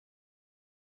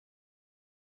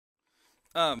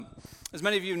Um, as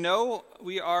many of you know,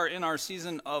 we are in our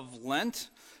season of Lent,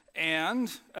 and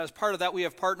as part of that, we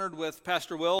have partnered with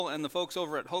Pastor Will and the folks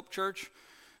over at Hope Church,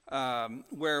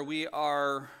 where we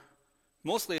are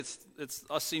mostly it's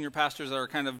us senior pastors that are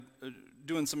kind of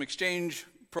doing some exchange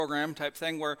program type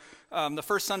thing. Where the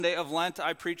first Sunday of Lent,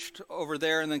 I preached over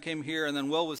there, and then came here, and then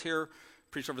Will was here,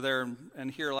 preached over there, and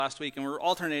here last week, and we're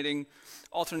alternating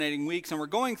weeks, and we're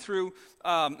going through,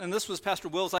 and this was Pastor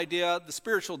Will's idea, the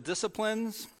spiritual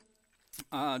disciplines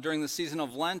during the season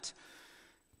of Lent,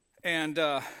 and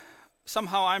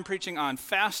somehow I'm preaching on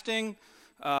fasting.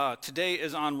 Today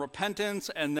is on repentance,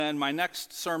 and then my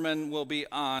next sermon will be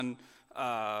on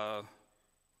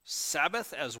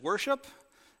Sabbath as worship,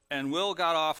 and Will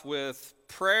got off with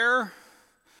prayer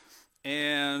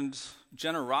and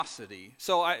generosity.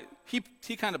 So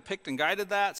he kind of picked and guided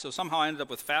that, so somehow I ended up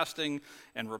with fasting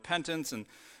and repentance, and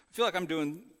I feel like I'm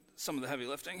doing some of the heavy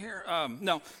lifting here.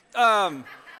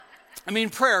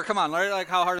 Prayer, come on, like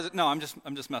how hard is it? No, I'm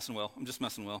just messing, Will.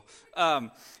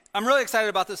 I'm really excited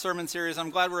about this sermon series. I'm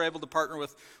glad we're able to partner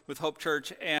with Hope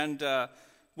Church, and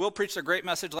Will preached a great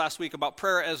message last week about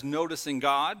prayer as noticing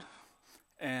God,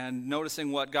 and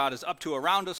noticing what God is up to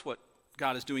around us, what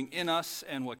God is doing in us,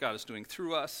 and what God is doing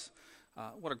through us.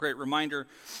 What a great reminder.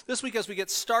 This week as we get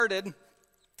started,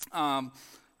 I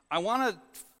want to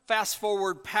fast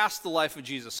forward past the life of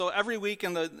Jesus. So every week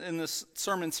in this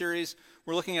sermon series,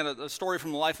 we're looking at a story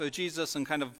from the life of Jesus and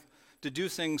kind of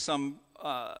deducing some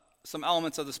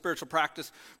elements of the spiritual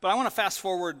practice. But I want to fast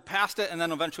forward past it, and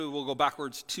then eventually we'll go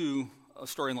backwards to a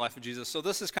story in the life of Jesus. So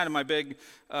this is kind of my big,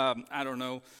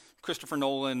 Christopher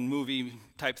Nolan movie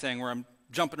type thing where I'm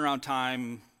jumping around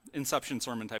time, Inception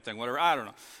sermon type thing, whatever, I don't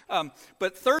know.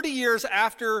 But 30 years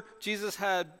after Jesus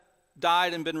had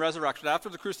died and been resurrected, after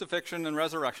the crucifixion and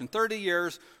resurrection, 30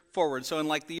 years forward, so in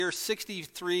like the year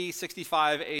 63,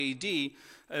 65 AD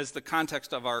is the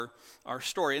context of our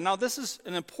story. And now this is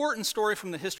an important story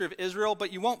from the history of Israel,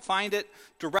 but you won't find it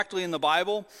directly in the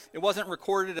Bible. It wasn't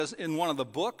recorded as in one of the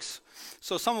books.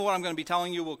 So some of what I'm going to be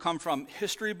telling you will come from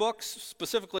history books,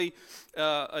 specifically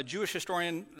a Jewish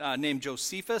historian named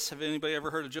Josephus. Have anybody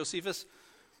ever heard of Josephus?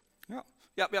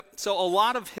 Yep. So a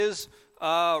lot of his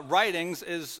writings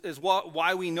is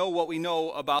why we know what we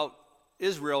know about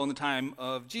Israel in the time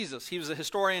of Jesus. He was a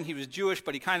historian, he was Jewish,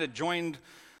 but he kind of joined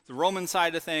the Roman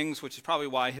side of things, which is probably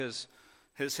why his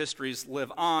histories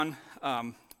live on.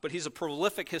 But he's a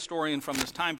prolific historian from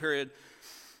this time period.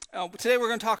 Today we're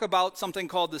going to talk about something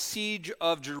called the Siege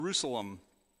of Jerusalem.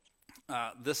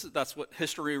 That's what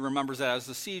history remembers as,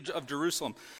 the Siege of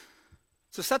Jerusalem.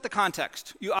 So set the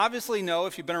context. You obviously know,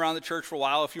 if you've been around the church for a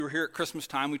while, if you were here at Christmas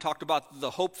time, we talked about the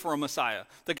hope for a Messiah.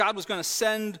 That God was going to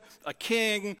send a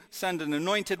king, send an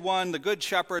anointed one, the good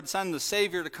shepherd, send the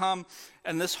Savior to come.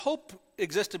 And this hope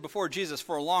existed before Jesus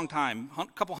for a long time, a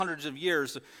couple hundreds of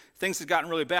years. Things had gotten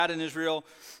really bad in Israel.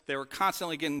 They were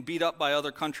constantly getting beat up by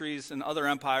other countries and other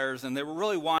empires, and they were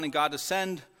really wanting God to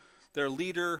send their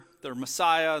leader, their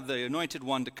Messiah, the anointed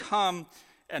one, to come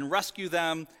and rescue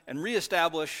them and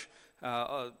reestablish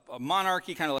a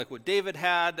monarchy, kind of like what David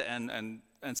had, and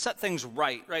set things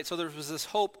right? So there was this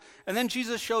hope. And then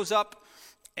Jesus shows up,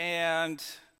 and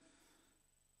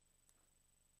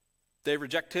they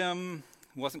reject him.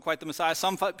 He wasn't quite the Messiah.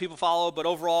 Some people follow, but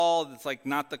overall, it's like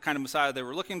not the kind of Messiah they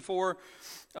were looking for.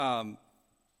 And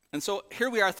so here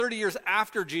we are 30 years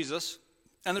after Jesus,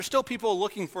 and there's still people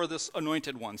looking for this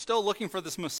anointed one, still looking for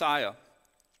this Messiah.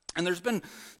 And there's been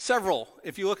several,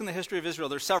 if you look in the history of Israel,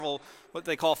 there's several what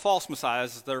they call false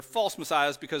messiahs. They're false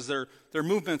messiahs because their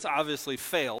movements obviously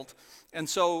failed. And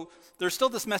so there's still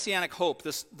this messianic hope,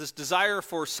 this desire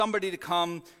for somebody to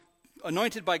come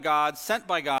anointed by God, sent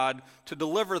by God, to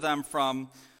deliver them from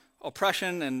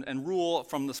oppression and rule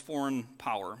from this foreign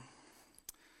power.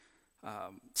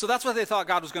 So that's what they thought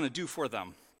God was going to do for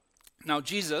them. Now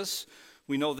Jesus,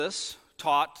 we know this,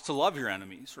 taught to love your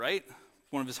enemies, right?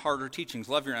 One of his harder teachings,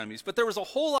 love your enemies. But there was a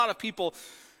whole lot of people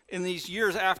in these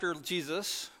years after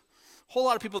Jesus, a whole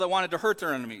lot of people that wanted to hurt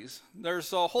their enemies.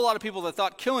 There's a whole lot of people that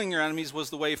thought killing your enemies was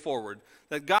the way forward,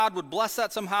 that God would bless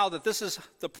that somehow, that this is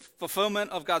the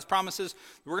fulfillment of God's promises.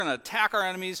 We're going to attack our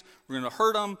enemies, we're going to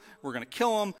hurt them, we're going to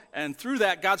kill them, and through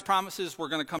that, God's promises were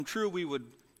going to come true. We would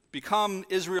become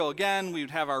Israel again, we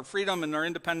would have our freedom and our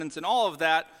independence and all of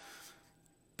that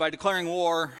by declaring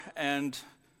war and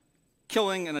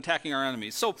killing and attacking our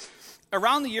enemies. So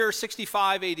around the year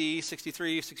 65 AD,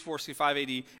 63, 64, 65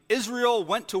 AD, Israel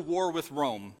went to war with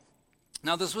Rome.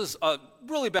 Now this was a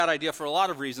really bad idea for a lot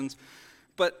of reasons,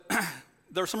 but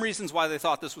there are some reasons why they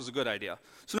thought this was a good idea.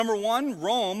 So number one,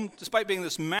 Rome, despite being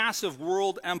this massive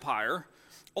world empire,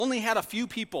 only had a few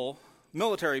people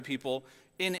military people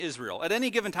in Israel. At any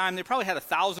given time, they probably had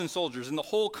 1,000 soldiers in the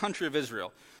whole country of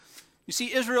Israel. You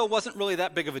see, Israel wasn't really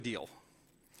that big of a deal.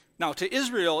 Now, to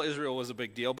Israel, Israel was a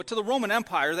big deal, but to the Roman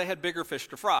Empire, they had bigger fish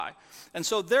to fry. And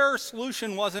so their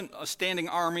solution wasn't a standing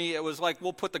army. It was like,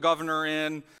 we'll put the governor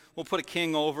in, we'll put a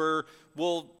king over,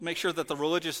 we'll make sure that the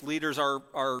religious leaders are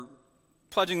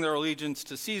pledging their allegiance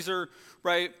to Caesar,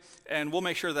 right? And we'll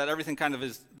make sure that everything kind of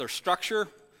is, their structure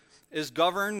is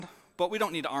governed, but we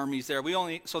don't need armies there.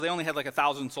 So they only had like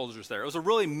 1,000 soldiers there. It was a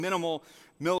really minimal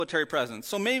military presence.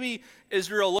 So maybe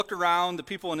Israel looked around, the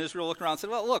people in Israel looked around and said,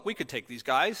 well, look, we could take these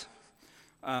guys.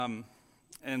 And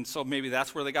so maybe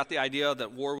that's where they got the idea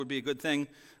that war would be a good thing.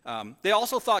 They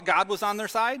also thought God was on their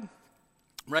side,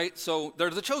 right? So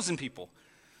they're the chosen people,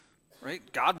 right?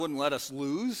 God wouldn't let us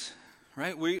lose,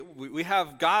 right? We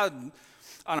have God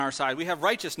on our side. We have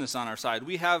righteousness on our side.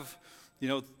 We have,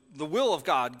 the will of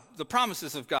God, the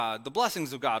promises of God, the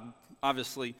blessings of God.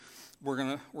 Obviously, we're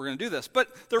gonna do this.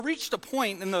 But there reached a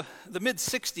point in the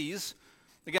mid-60s,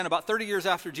 again, about 30 years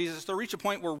after Jesus, there reached a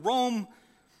point where Rome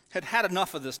had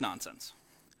enough of this nonsense.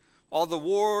 All the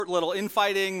war, little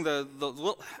infighting,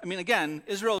 again,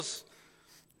 Israel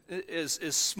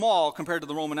is small compared to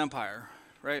the Roman Empire,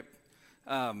 right?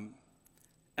 And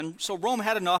so Rome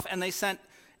had enough, and they sent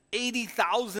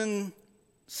 80,000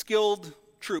 skilled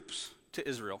troops to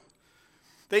Israel.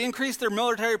 They increased their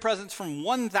military presence from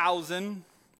 1,000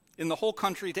 in the whole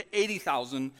country to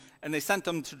 80,000, and they sent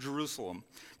them to Jerusalem.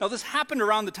 Now, this happened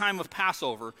around the time of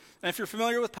Passover. And if you're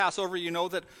familiar with Passover, you know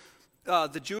that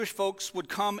the Jewish folks would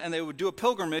come and they would do a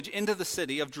pilgrimage into the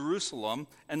city of Jerusalem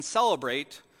and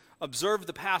observe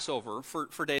the Passover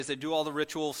for days. They'd do all the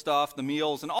ritual stuff, the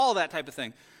meals, and all that type of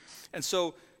thing. And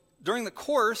so during the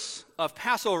course of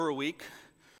Passover week,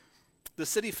 the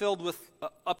city filled with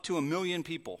up to 1 million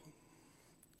people.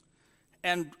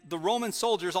 And the Roman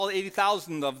soldiers, all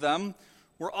 80,000 of them,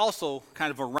 were also kind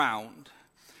of around.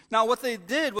 Now, what they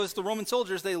did was the Roman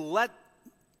soldiers, they let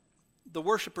the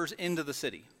worshipers into the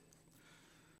city.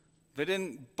 They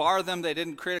didn't bar them. They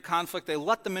didn't create a conflict. They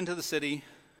let them into the city,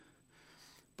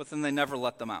 but then they never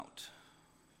let them out.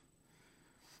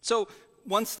 So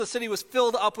once the city was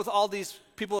filled up with all these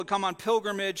people who had come on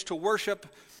pilgrimage to worship,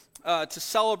 to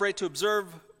celebrate, to observe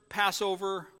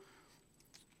Passover,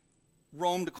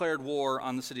 Rome declared war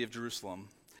on the city of Jerusalem.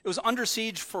 It was under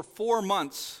siege for 4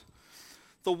 months.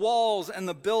 The walls and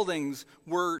the buildings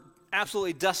were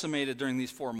absolutely decimated during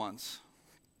these 4 months,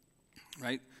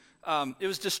 right? It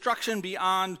was destruction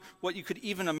beyond what you could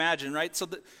even imagine, right? So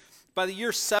by the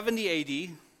year 70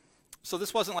 AD, so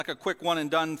this wasn't like a quick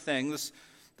one-and-done thing.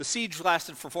 The siege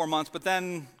lasted for 4 months, but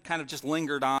then kind of just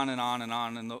lingered on and on and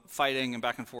on, and the fighting and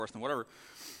back and forth and whatever.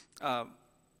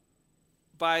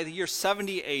 By the year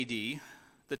 70 AD,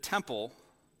 the temple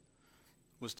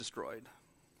was destroyed.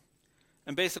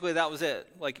 And basically that was it.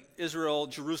 Like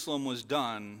Jerusalem was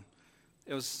done.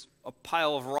 It was a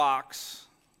pile of rocks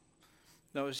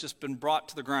that was just been brought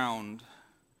to the ground.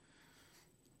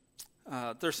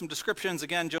 There's some descriptions.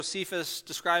 Again, Josephus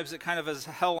describes it kind of as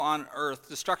hell on earth,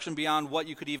 destruction beyond what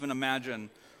you could even imagine.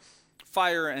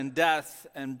 Fire and death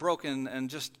and broken and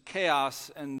just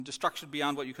chaos and destruction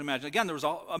beyond what you can imagine. Again, there was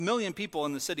 1 million people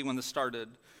in the city when this started.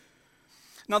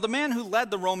 Now, the man who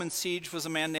led the Roman siege was a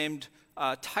man named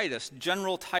Titus,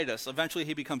 General Titus. Eventually,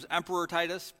 he becomes Emperor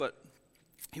Titus, but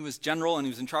he was general and he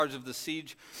was in charge of the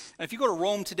siege. And if you go to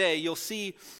Rome today, you'll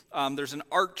see there's an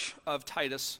arch of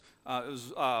Titus. It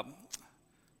was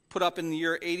put up in the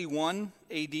year 81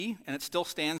 AD, and it still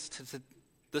stands to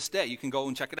this day. You can go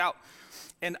and check it out.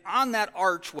 And on that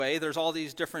archway, there's all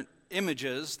these different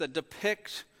images that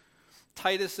depict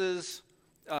Titus's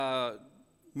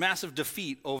massive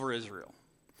defeat over Israel.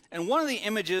 And one of the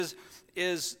images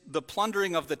is the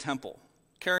plundering of the temple,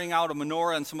 carrying out a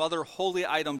menorah and some other holy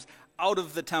items out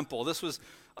of the temple. This was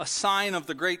a sign of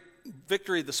the great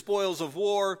victory, the spoils of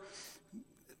war,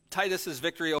 Titus's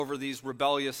victory over these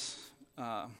rebellious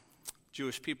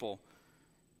Jewish people.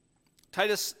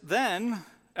 Titus then,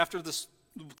 after the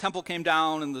temple came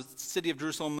down and the city of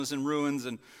Jerusalem was in ruins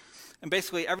and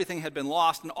basically everything had been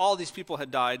lost and all these people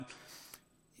had died,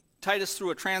 Titus,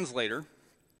 through a translator,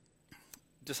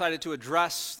 decided to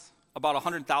address about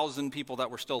 100,000 people that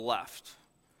were still left.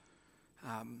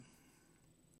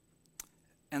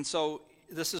 And so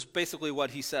this is basically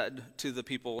what he said to the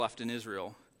people left in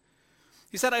Israel.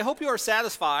 He said, "I hope you are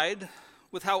satisfied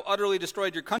with how utterly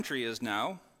destroyed your country is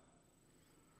now.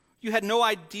 You had no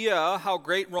idea how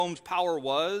great Rome's power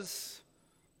was,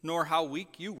 nor how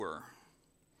weak you were.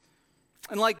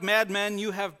 And like madmen,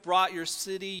 you have brought your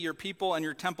city, your people, and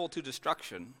your temple to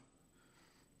destruction.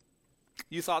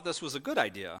 You thought this was a good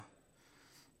idea.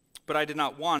 but I did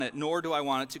not want it, nor do I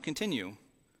want it to continue.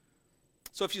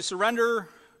 So if you surrender,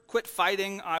 quit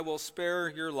fighting, I will spare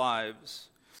your lives."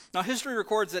 Now, history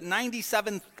records that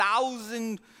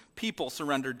 97,000 people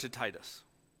surrendered to Titus.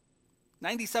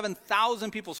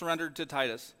 97,000 people surrendered to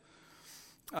Titus.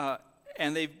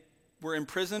 And they were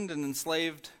imprisoned and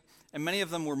enslaved, and many of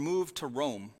them were moved to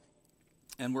Rome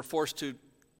and were forced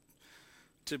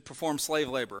to perform slave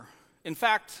labor. In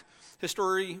fact,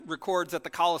 history records that the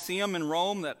Colosseum in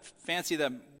Rome, that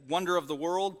wonder of the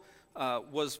world,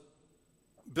 was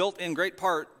built in great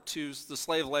part to the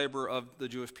slave labor of the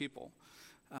Jewish people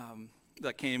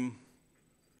that came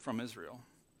from Israel.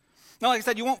 Now, like I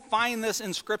said, you won't find this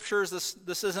in scriptures.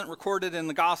 This isn't recorded in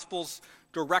the Gospels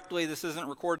directly. This isn't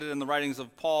recorded in the writings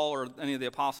of Paul or any of the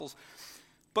apostles.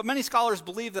 But many scholars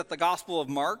believe that the Gospel of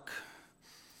Mark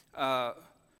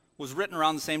was written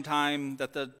around the same time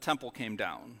that the temple came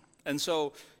down. And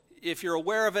so if you're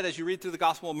aware of it as you read through the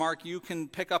Gospel of Mark, you can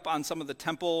pick up on some of the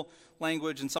temple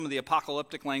language and some of the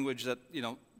apocalyptic language that,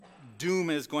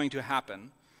 doom is going to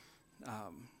happen.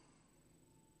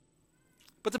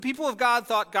 But the people of God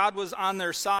thought God was on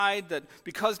their side, that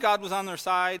because God was on their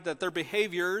side, that their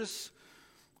behaviors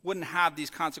wouldn't have these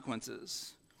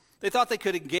consequences. They thought they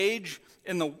could engage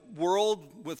in the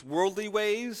world with worldly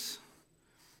ways,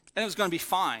 and it was going to be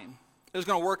fine. It was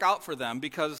going to work out for them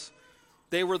because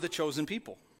they were the chosen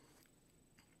people.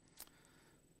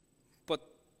 But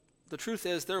the truth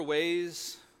is, their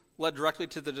ways led directly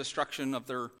to the destruction of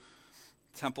their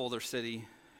temple, their city,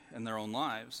 and their own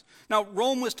lives. Now,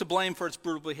 Rome was to blame for its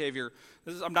brutal behavior.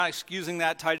 I'm not excusing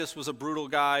that. Titus was a brutal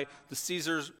guy. The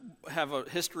Caesars have a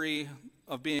history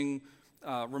of being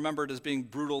remembered as being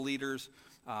brutal leaders.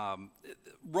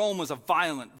 Rome was a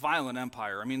violent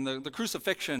empire. I mean, the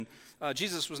crucifixion,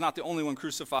 Jesus was not the only one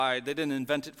crucified. They didn't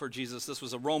invent it for Jesus. This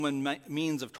was a Roman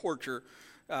means of torture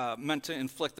meant to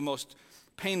inflict the most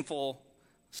painful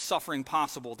suffering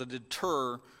possible to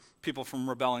deter people from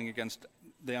rebelling against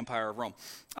the empire of Rome.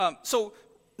 So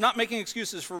not making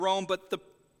excuses for Rome, but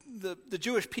the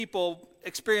Jewish people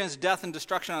experienced death and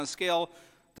destruction on a scale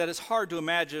that is hard to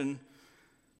imagine,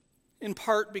 in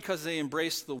part because they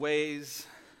embraced the ways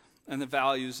and the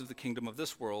values of the kingdom of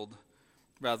this world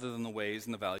rather than the ways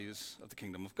and the values of the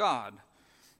kingdom of God.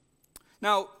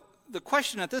 Now, the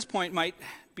question at this point might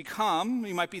become,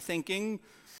 you might be thinking,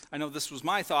 I know this was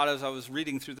my thought as I was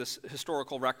reading through this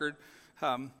historical record,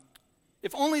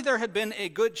 if only there had been a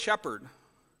good shepherd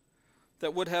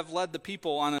that would have led the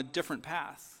people on a different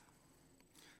path,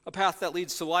 a path that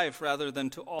leads to life rather than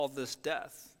to all this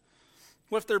death.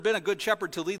 What if there had been a good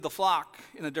shepherd to lead the flock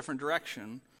in a different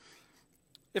direction?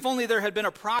 If only there had been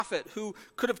a prophet who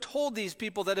could have told these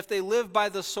people that if they live by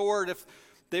the sword, if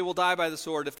they will die by the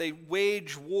sword. If they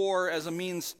wage war as a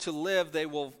means to live, they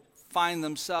will find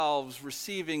themselves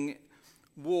receiving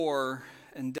war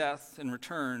and death in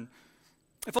return.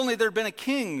 If only there had been a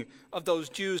king of those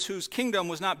Jews whose kingdom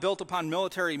was not built upon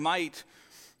military might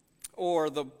or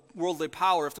the worldly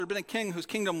power. If there had been a king whose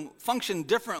kingdom functioned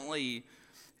differently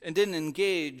and didn't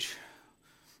engage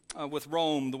with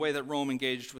Rome the way that Rome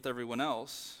engaged with everyone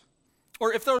else.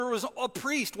 Or if there was a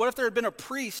priest, what if there had been a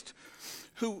priest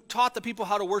who taught the people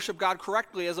how to worship God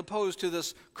correctly as opposed to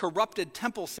this corrupted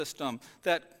temple system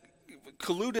that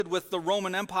colluded with the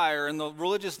Roman Empire, and the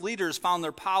religious leaders found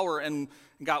their power and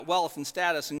got wealth and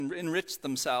status and enriched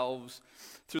themselves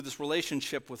through this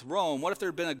relationship with Rome? What if there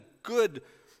had been a good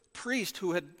priest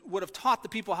who would have taught the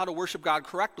people how to worship God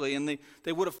correctly, and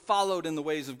they would have followed in the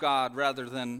ways of God rather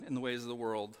than in the ways of the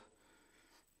world?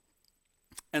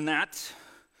 And that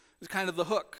is kind of the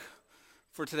hook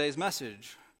for today's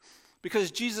message.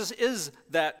 Because Jesus is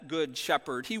that good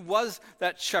shepherd. He was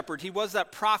that shepherd. He was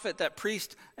that prophet, that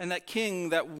priest, and that king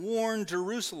that warned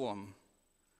Jerusalem.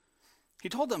 He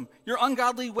told them, your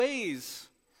ungodly ways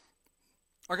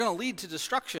are going to lead to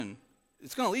destruction.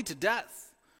 It's going to lead to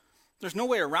death. There's no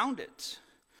way around it.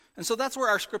 And so that's where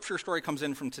our scripture story comes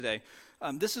in from today.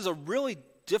 This is a really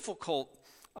difficult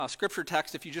scripture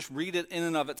text if you just read it in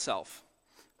and of itself.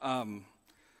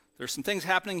 There's some things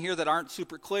happening here that aren't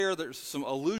super clear. There's some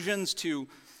allusions to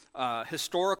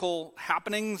historical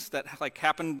happenings that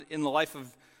happened in the life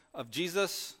of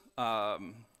Jesus, at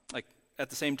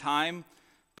the same time,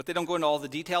 but they don't go into all the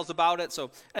details about it.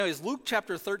 So anyways, Luke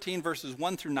chapter 13, verses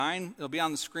 1 through 9, it'll be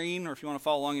on the screen, or if you want to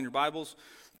follow along in your Bibles.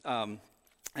 And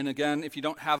again, if you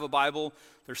don't have a Bible,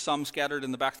 there's some scattered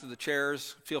in the backs of the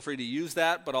chairs. Feel free to use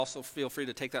that, but also feel free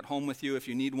to take that home with you if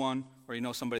you need one, or you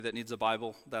know somebody that needs a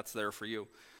Bible, that's there for you.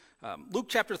 Luke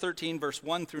chapter 13, verse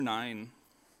 1 through 9.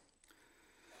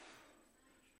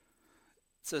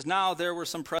 It says, "Now there were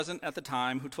some present at the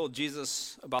time who told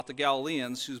Jesus about the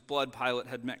Galileans whose blood Pilate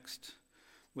had mixed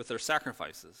with their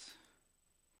sacrifices.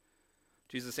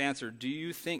 Jesus answered, 'Do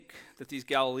you think that these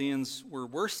Galileans were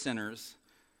worse sinners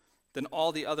than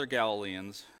all the other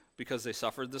Galileans because they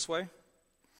suffered this way?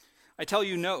 I tell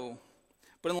you, no.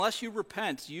 But unless you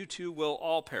repent, you too will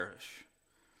all perish.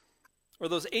 Or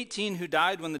those 18 who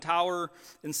died when the tower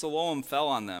in Siloam fell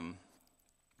on them,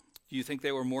 do you think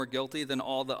they were more guilty than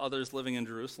all the others living in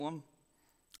Jerusalem?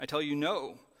 I tell you,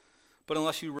 no. But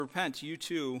unless you repent, you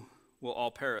too will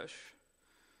all perish.'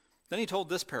 Then he told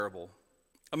this parable.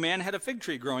 A man had a fig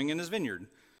tree growing in his vineyard,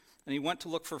 and he went to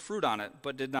look for fruit on it,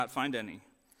 but did not find any.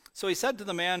 So he said to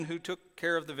the man who took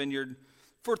care of the vineyard,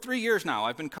 'For 3 years now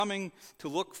I've been coming to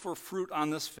look for fruit on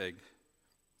this fig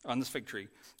tree,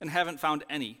 and haven't found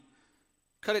any.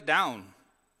 Cut it down.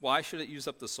 Why should it use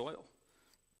up the soil?'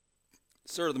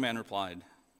 'Sir,' the man replied,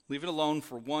 'leave it alone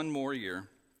for 1 more year,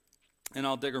 and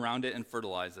I'll dig around it and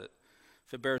fertilize it.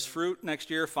 If it bears fruit next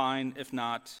year, fine. If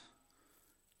not,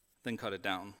 then cut it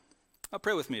down.'"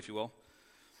 Pray with me, if you will.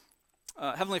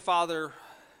 Heavenly Father,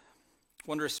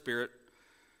 wondrous Spirit,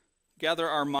 gather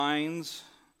our minds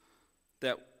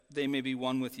that they may be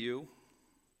one with you.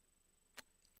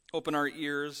 Open our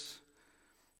ears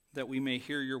that we may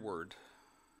hear your word.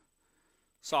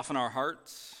 Soften our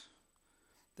hearts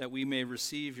that we may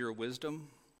receive your wisdom.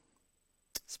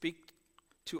 Speak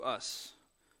to us,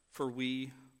 for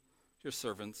we, your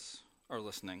servants, are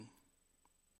listening.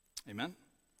 Amen.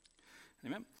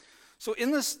 Amen. So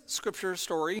in this scripture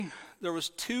story, there was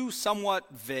 2 somewhat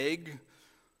vague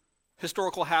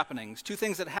historical happenings, 2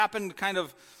 things that happened kind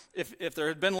of, if there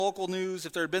had been local news,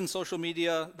 if there had been social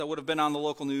media, that would have been on the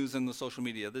local news and the social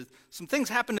media. Some things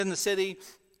happened in the city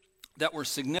that were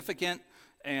significant,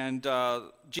 and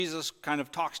Jesus kind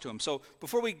of talks to him. So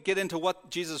before we get into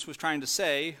what Jesus was trying to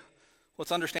say,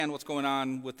 let's understand what's going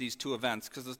on with these 2 events,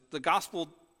 because the gospel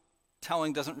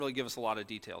telling doesn't really give us a lot of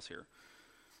details here.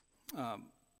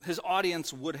 His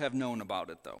audience would have known about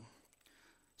it, though.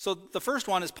 So the first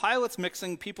one is Pilate's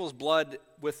mixing people's blood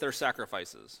with their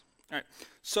sacrifices. All right.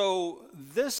 So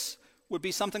this would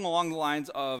be something along the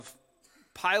lines of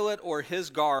Pilate or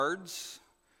his guards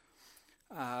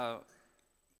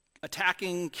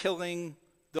attacking, killing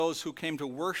those who came to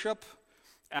worship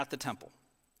at the temple,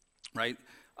 right?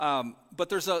 But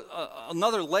there's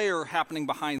another layer happening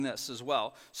behind this as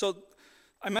well. So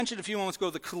I mentioned a few moments ago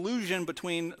the collusion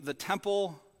between the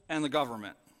temple and the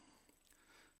government.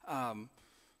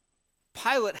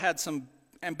 Pilate had some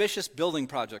ambitious building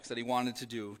projects that he wanted to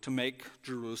do to make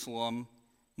Jerusalem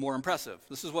more impressive.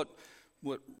 This is what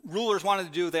rulers wanted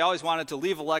to do. They always wanted to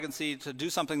leave a legacy, to do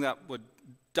something that would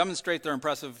demonstrate their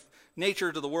impressive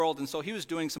nature to the world, and so he was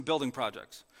doing some building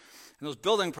projects. And those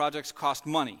building projects cost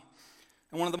money.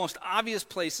 And one of the most obvious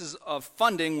places of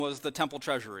funding was the temple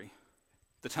treasury.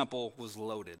 The temple was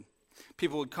loaded.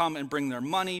 People would come and bring their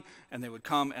money, and they would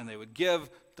come and they would give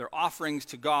their offerings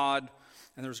to God,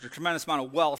 and there was a tremendous amount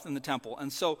of wealth in the temple.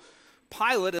 And so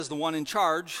Pilate, as the one in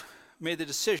charge, made the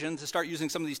decision to start using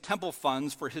some of these temple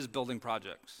funds for his building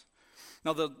projects.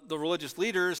 Now, the religious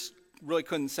leaders really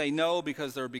couldn't say no,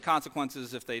 because there would be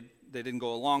consequences if they didn't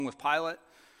go along with Pilate.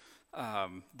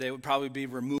 They would probably be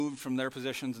removed from their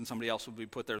positions, and somebody else would be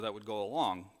put there that would go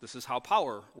along. This is how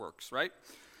power works, right?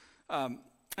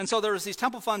 And so there was these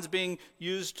temple funds being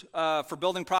used for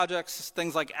building projects,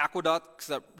 things like aqueducts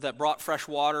that brought fresh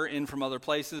water in from other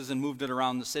places and moved it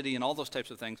around the city and all those types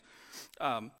of things.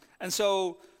 And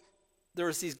so there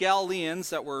was these Galileans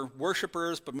that were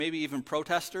worshipers, but maybe even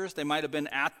protesters. They might have been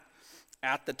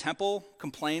at the temple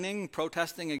complaining,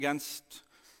 protesting against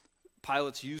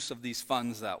Pilate's use of these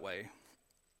funds that way.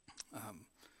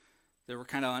 They were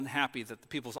kind of unhappy that the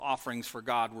people's offerings for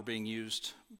God were being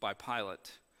used by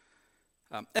Pilate.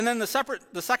 And then the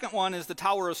second one is the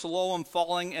Tower of Siloam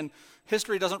falling, and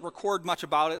history doesn't record much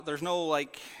about it. There's no,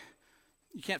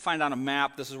 you can't find on a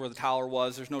map, this is where the tower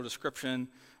was. There's no description.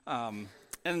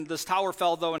 And this tower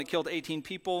fell, though, and it killed 18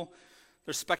 people.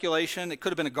 There's speculation. It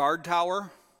could have been a guard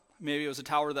tower. Maybe it was a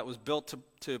tower that was built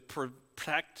to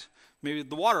protect maybe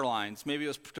the water lines. Maybe it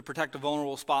was to protect a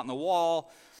vulnerable spot in the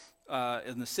wall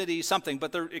in the city, something.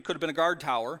 But it could have been a guard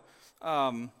tower.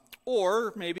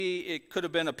 Or maybe it could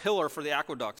have been a pillar for the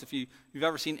aqueducts. If you've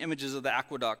ever seen images of the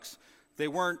aqueducts,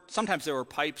 sometimes there were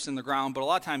pipes in the ground, but a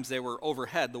lot of times they were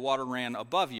overhead. The water ran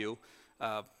above you.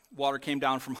 Water came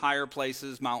down from higher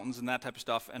places, mountains and that type of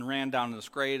stuff, and ran down in this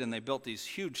grade, and they built these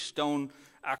huge stone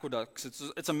aqueducts.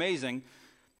 It's amazing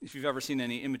if you've ever seen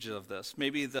any images of this.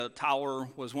 Maybe the tower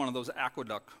was one of those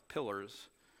aqueduct pillars.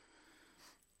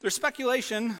 There's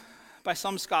speculation, by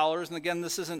some scholars, and again,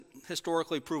 this isn't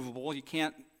historically provable. You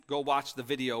can't go watch the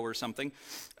video or something.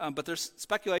 But there's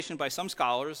speculation by some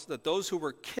scholars that those who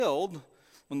were killed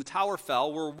when the tower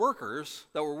fell were workers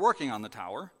that were working on the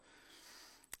tower,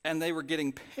 and they were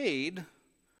getting paid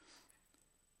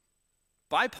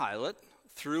by Pilate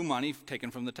through money taken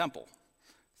from the temple.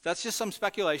 That's just some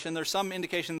speculation. There's some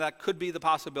indication that could be the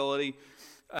possibility.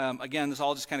 Again, this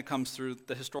all just kind of comes through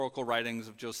the historical writings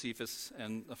of Josephus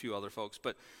and a few other folks.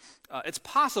 But it's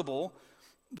possible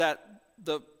that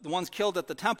the ones killed at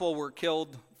the temple were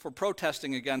killed for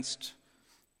protesting against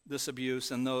this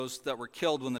abuse, and those that were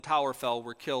killed when the tower fell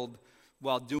were killed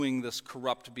while doing this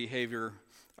corrupt behavior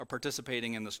or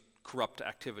participating in this corrupt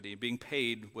activity, being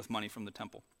paid with money from the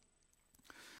temple.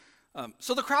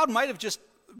 So the crowd might have just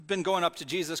been going up to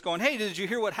Jesus going, hey, did you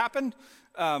hear what happened?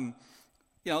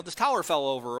 This tower fell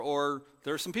over, or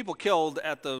there were some people killed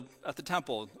at the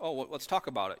temple. Oh, let's talk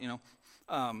about it,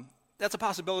 That's a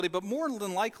possibility, but more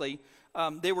than likely,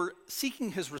 they were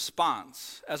seeking his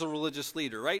response as a religious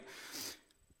leader, right?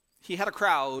 He had a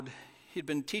crowd. He'd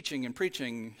been teaching and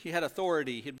preaching. He had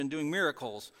authority. He'd been doing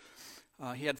miracles.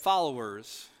 He had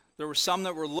followers. There were some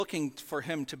that were looking for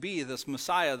him to be this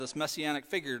Messiah, this messianic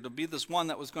figure, to be this one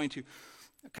that was going to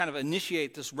kind of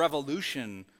initiate this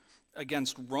revolution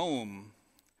against Rome.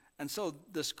 And so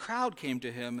this crowd came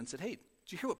to him and said, hey,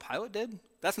 did you hear what Pilate did?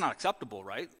 That's not acceptable,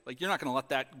 right? Like, you're not going to let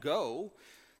that go.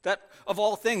 That, of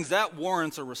all things, that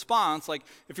warrants a response. Like,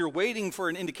 if you're waiting for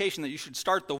an indication that you should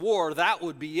start the war, that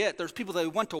would be it. There's people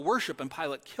that went to worship and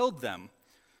Pilate killed them.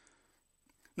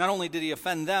 Not only did he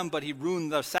offend them, but he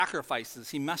ruined the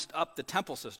sacrifices. He messed up the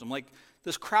temple system. Like,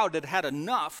 this crowd had had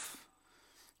enough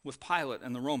with Pilate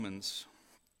and the Romans.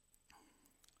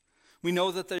 We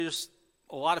know that there's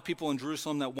a lot of people in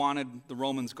Jerusalem that wanted the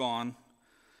Romans gone.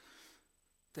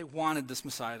 They wanted this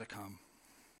Messiah to come.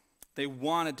 They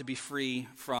wanted to be free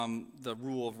from the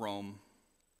rule of Rome.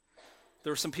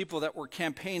 There were some people that were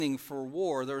campaigning for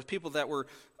war. There were people that were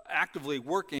actively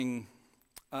working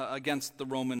against the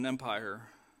Roman Empire.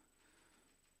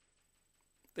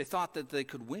 They thought that they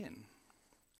could win.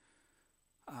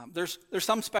 There's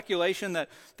some speculation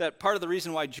that part of the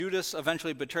reason why Judas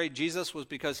eventually betrayed Jesus was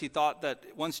because he thought that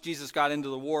once Jesus got into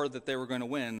the war that they were going to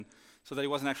win, so that he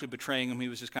wasn't actually betraying him. He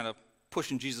was just kind of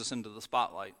pushing Jesus into the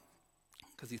spotlight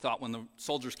because he thought when the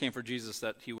soldiers came for Jesus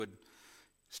that he would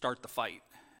start the fight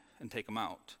and take them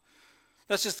out.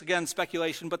 That's just, again,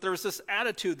 speculation, but there was this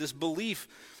attitude, this belief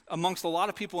amongst a lot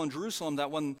of people in Jerusalem that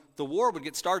when the war would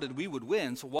get started, we would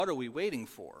win, so what are we waiting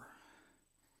for?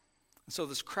 And so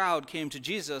this crowd came to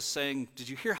Jesus saying, did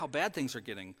you hear how bad things are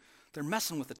getting? They're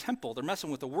messing with the temple, they're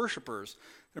messing with the worshipers,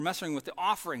 they're messing with the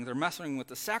offering, they're messing with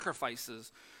the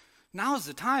sacrifices. Now's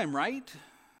the time, right?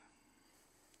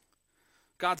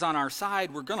 God's on our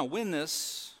side, we're going to win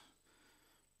this.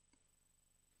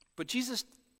 But Jesus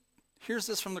hears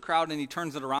this from the crowd and he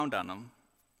turns it around on them.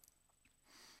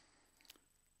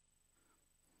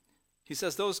 He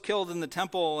says, those killed in the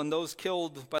temple and those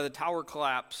killed by the tower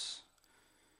collapse,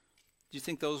 do you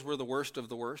think those were the worst of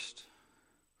the worst?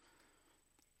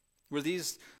 Were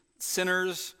these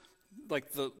sinners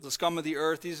like the scum of the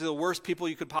earth? These are the worst people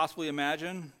you could possibly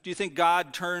imagine? Do you think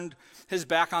God turned his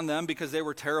back on them because they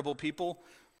were terrible people?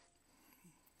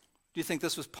 Do you think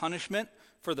this was punishment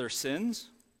for their sins?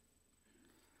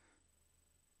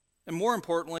 And more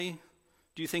importantly,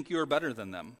 do you think you are better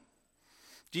than them?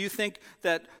 Do you think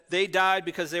that they died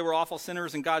because they were awful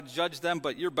sinners and God judged them,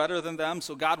 but you're better than them,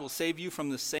 so God will save you from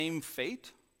the same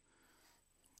fate?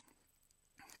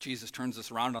 Jesus turns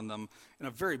this around on them in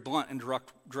a very blunt and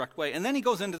direct way. And then he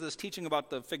goes into this teaching about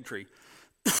the fig tree.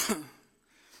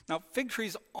 Now, fig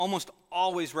trees almost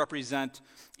always represent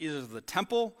either the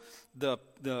temple, the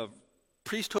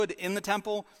priesthood in the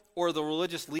temple, or the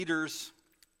religious leaders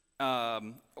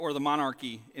or the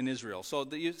monarchy in Israel. So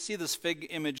you see this fig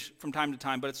image from time to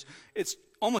time, but it's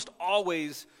almost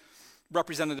always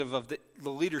representative of the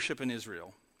leadership in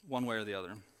Israel, one way or the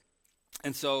other.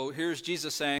 And so here's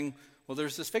Jesus saying, well,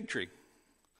 there's this fig tree,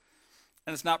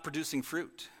 and it's not producing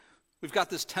fruit. We've got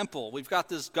this temple, we've got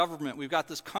this government, we've got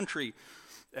this country,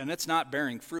 and it's not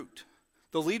bearing fruit.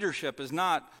 The leadership is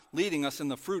not leading us in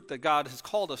the fruit that God has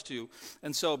called us to.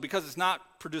 And so because it's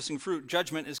not producing fruit,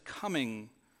 judgment is coming.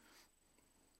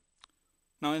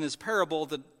 Now, in his parable,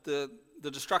 the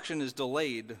destruction is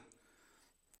delayed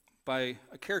by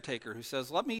a caretaker who says,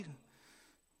 let me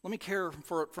care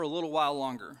for a little while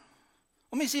longer.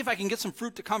 Let me see if I can get some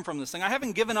fruit to come from this thing. I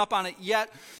haven't given up on it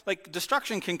yet. Like,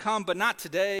 destruction can come, but not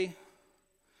today.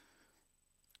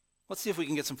 Let's see if we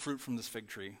can get some fruit from this fig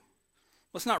tree.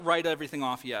 Let's not write everything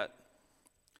off yet.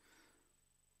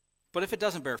 But if it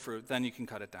doesn't bear fruit, then you can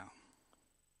cut it down.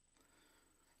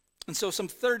 And so some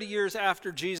 30 years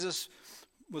after Jesus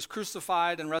was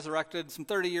crucified and resurrected, some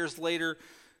 30 years later,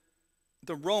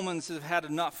 the Romans have had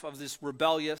enough of this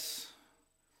rebellious,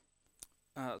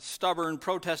 stubborn,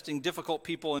 protesting, difficult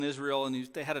people in Israel, and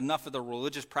they had enough of the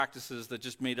religious practices that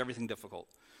just made everything difficult.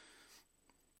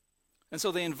 And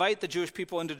so they invite the Jewish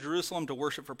people into Jerusalem to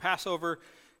worship for Passover,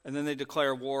 and then they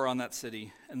declare war on that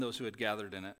city and those who had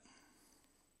gathered in it.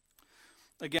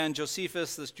 Again,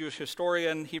 Josephus, this Jewish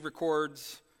historian, he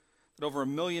records that over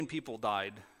 1 million people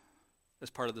died as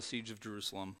part of the siege of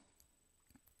Jerusalem.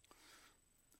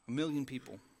 1 million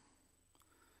people.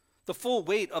 The full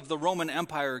weight of the Roman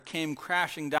Empire came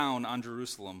crashing down on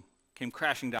Jerusalem, came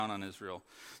crashing down on Israel.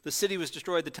 The city was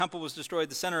destroyed, the temple was destroyed,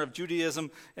 the center of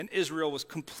Judaism and Israel was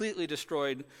completely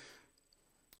destroyed.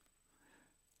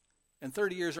 And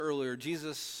 30 years earlier,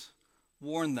 Jesus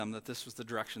warned them that this was the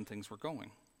direction things were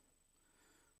going.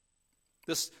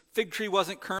 This fig tree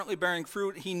wasn't currently bearing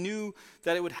fruit. He knew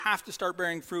that it would have to start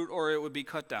bearing fruit or it would be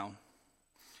cut down.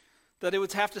 That it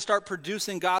would have to start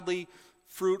producing godly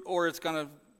fruit or it's going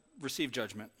to receive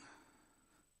judgment.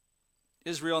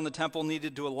 Israel and the temple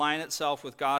needed to align itself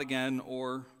with God again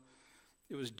or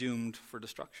it was doomed for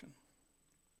destruction.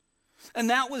 And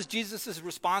that was Jesus'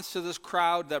 response to this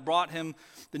crowd that brought him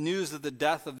the news of the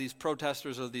death of these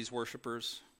protesters, of these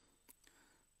worshipers.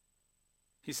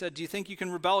 He said, do you think you can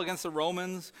rebel against the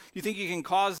Romans? Do you think you can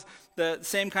cause the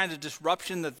same kind of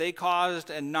disruption that they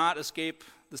caused and not escape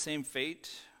the same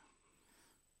fate?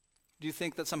 Do you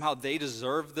think that somehow they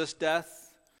deserve this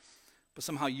death, but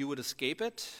somehow you would escape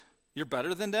it? You're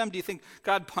better than them? Do you think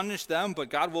God punished them, but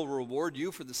God will reward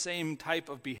you for the same type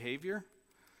of behavior?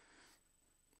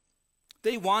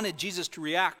 They wanted Jesus to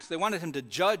react. They wanted him to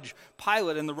judge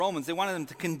Pilate and the Romans. They wanted him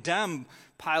to condemn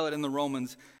Pilate and the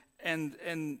Romans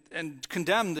and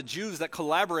condemn the Jews that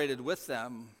collaborated with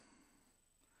them.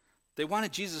 They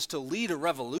wanted Jesus to lead a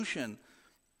revolution.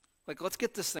 Like, let's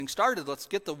get this thing started. Let's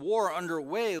get the war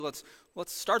underway. Let's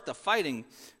start the fighting.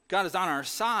 God is on our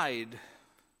side.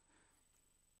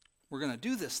 We're going to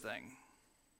do this thing.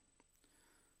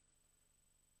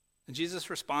 And Jesus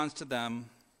responds to them.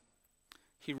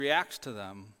 He reacts to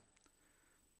them.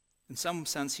 In some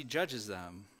sense, he judges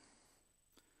them.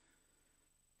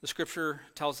 The scripture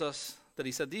tells us that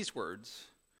he said these words,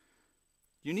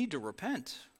 "You need to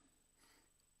repent,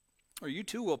 or you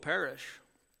too will perish."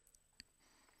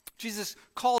 Jesus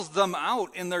calls them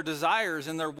out in their desires,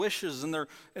 in their wishes, in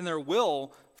their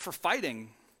will for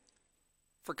fighting,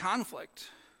 for conflict.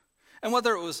 And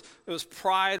whether it was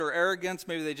pride or arrogance,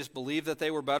 maybe they just believed that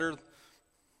they were better.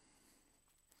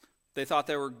 They thought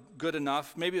they were good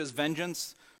enough. Maybe it was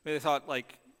vengeance. Maybe they thought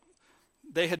like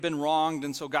they had been wronged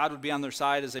and so God would be on their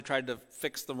side as they tried to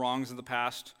fix the wrongs of the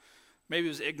past. Maybe it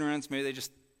was ignorance. Maybe they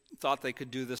just thought they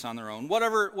could do this on their own.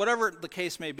 Whatever the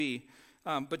case may be.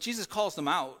 But Jesus calls them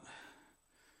out.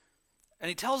 And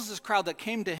he tells this crowd that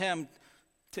came to him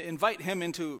to invite him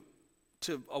into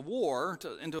a war,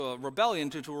 into a rebellion,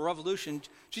 into a revolution.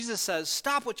 Jesus says,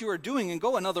 stop what you are doing and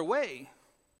go another way.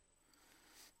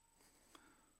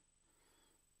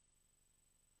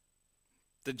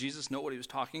 Did Jesus know what he was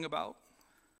talking about?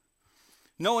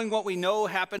 Knowing what we know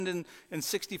happened in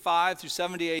 65 through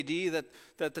 70 AD,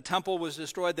 that the temple was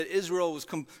destroyed, that Israel was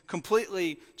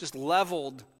completely just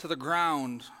leveled to the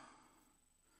ground.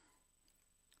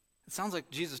 It sounds like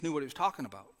Jesus knew what he was talking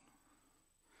about.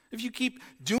 If you keep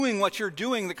doing what you're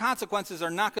doing, the consequences are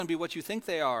not going to be what you think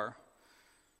they are.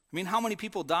 I mean, how many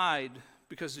people died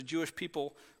because the Jewish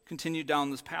people continued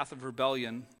down this path of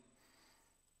rebellion,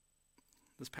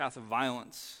 this path of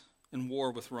violence and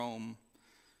war with Rome?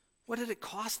 What did it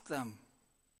cost them?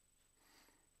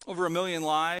 Over 1 million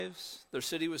lives. Their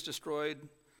city was destroyed.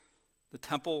 The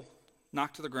temple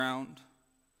knocked to the ground.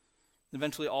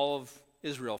 Eventually all of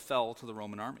Israel fell to the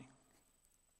Roman army.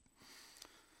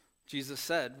 Jesus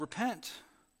said, repent,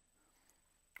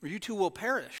 or you too will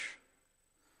perish.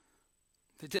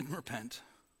 They didn't repent,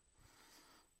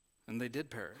 and they did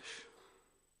perish.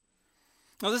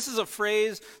 Now, this is a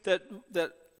phrase that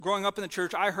growing up in the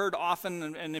church, I heard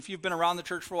often, and if you've been around the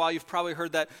church for a while, you've probably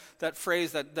heard that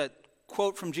phrase, that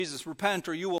quote from Jesus, repent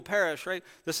or you will perish, right?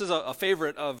 This is a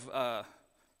favorite of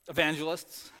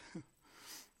evangelists,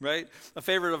 right? A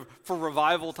favorite for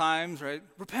revival times, right?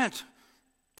 Repent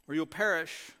or you'll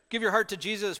perish. Give your heart to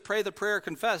Jesus, pray the prayer,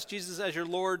 confess Jesus as your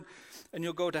Lord, and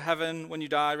you'll go to heaven when you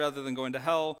die rather than going to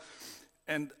hell.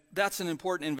 And that's an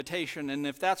important invitation, and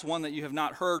if that's one that you have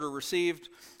not heard or received,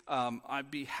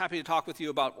 I'd be happy to talk with you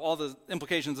about all the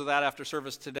implications of that after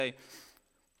service today.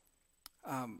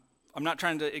 I'm not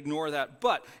trying to ignore that,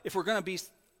 but if we're going to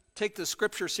take the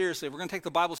scripture seriously, if we're going to take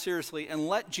the Bible seriously and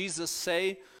let Jesus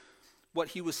say what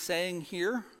he was saying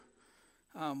here,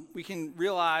 we can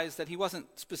realize that he wasn't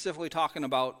specifically talking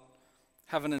about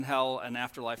heaven and hell and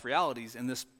afterlife realities in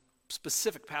this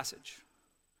specific passage.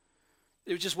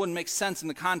 It just wouldn't make sense in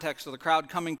the context of the crowd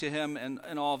coming to him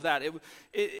and all of that.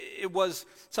 It was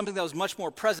something that was much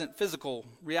more present, physical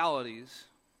realities.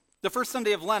 The first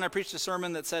Sunday of Lent, I preached a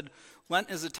sermon that said, Lent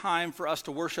is a time for us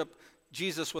to worship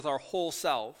Jesus with our whole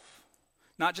self.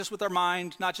 Not just with our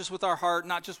mind, not just with our heart,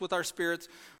 not just with our spirits,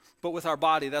 but with our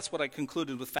body. That's what I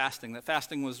concluded with fasting, that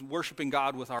fasting was worshiping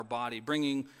God with our body,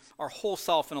 bringing our whole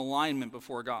self in alignment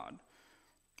before God.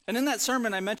 And in that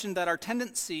sermon, I mentioned that our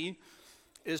tendency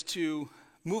is to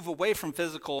move away from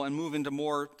physical and move into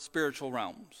more spiritual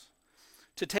realms.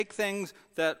 To take things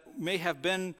that may have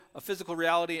been a physical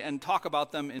reality and talk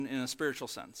about them in a spiritual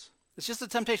sense. It's just a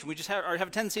temptation. We just have a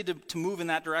tendency to move in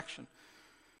that direction.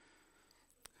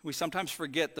 We sometimes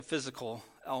forget the physical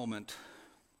element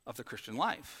of the Christian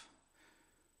life.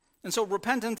 And so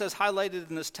repentance, as highlighted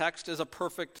in this text, is a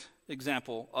perfect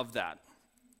example of that.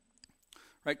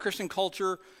 Right? Christian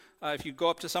culture, if you go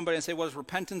up to somebody and say, what does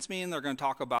repentance mean? They're going to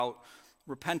talk about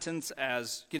repentance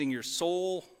as getting your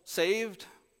soul saved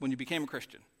when you became a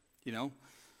Christian.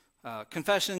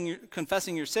 Confessing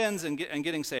your sins and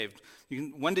getting saved.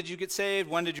 When did you get saved?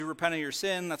 When did you repent of your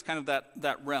sin? That's kind of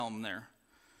that realm there.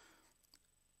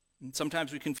 And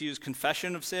sometimes we confuse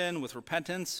confession of sin with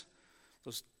repentance.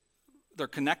 They're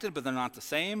connected, but they're not the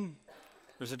same.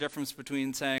 There's a difference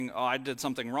between saying, I did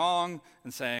something wrong,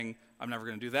 and saying, I'm never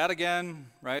going to do that again,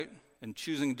 right? And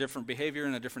choosing a different behavior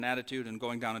and a different attitude and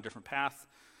going down a different path.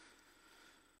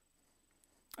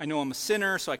 I know I'm a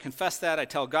sinner, so I confess that. I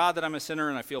tell God that I'm a sinner,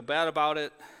 and I feel bad about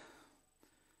it.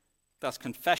 That's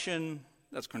confession,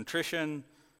 that's contrition,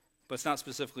 but it's not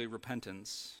specifically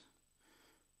repentance.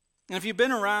 And if you've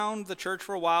been around the church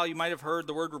for a while, you might have heard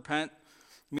the word repent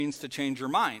means to change your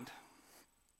mind.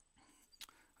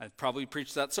 I've probably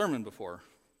preached that sermon before.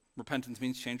 Repentance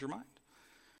means change your mind.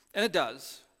 And it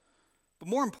does. But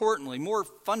more importantly, more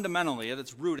fundamentally at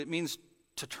its root, it means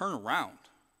to turn around.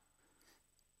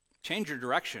 Change your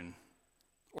direction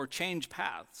or change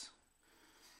paths.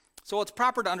 So it's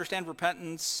proper to understand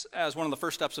repentance as one of the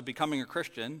first steps of becoming a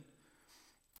Christian.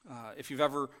 If you've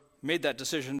ever made that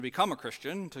decision to become a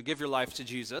Christian, to give your life to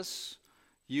Jesus,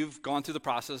 you've gone through the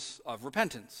process of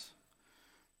repentance.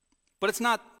 But it's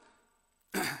not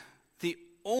the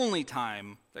only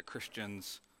time that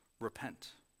Christians repent.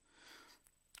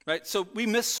 Right? So we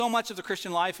miss so much of the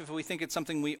Christian life if we think it's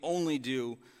something we only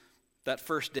do that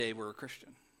first day we're a Christian.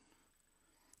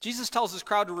 Jesus tells this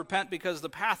crowd to repent because the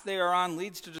path they are on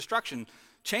leads to destruction.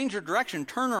 Change your direction,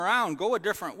 turn around, go a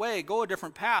different way, go a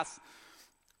different path,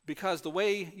 because the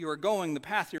way you are going, the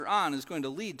path you're on, is going to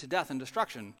lead to death and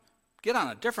destruction. Get on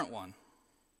a different one.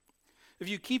 If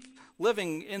you keep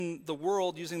living in the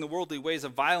world using the worldly ways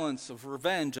of violence, of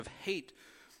revenge, of hate,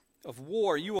 of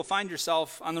war, you will find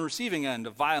yourself on the receiving end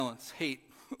of violence, hate,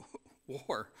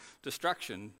 war,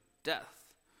 destruction,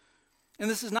 death. And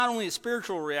this is not only a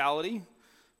spiritual reality,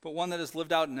 but one that is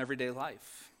lived out in everyday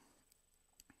life.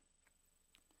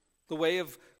 The way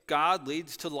of God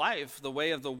leads to life. The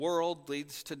way of the world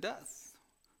leads to death.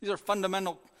 These are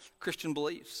fundamental Christian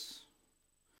beliefs.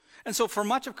 And so for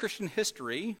much of Christian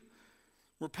history,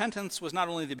 repentance was not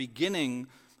only the beginning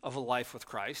of a life with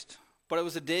Christ, but it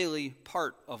was a daily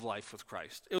part of life with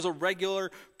Christ. It was a regular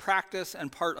practice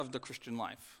and part of the Christian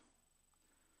life.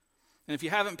 And if you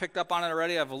haven't picked up on it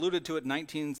already, I've alluded to it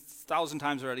 19,000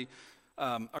 times already.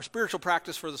 Our spiritual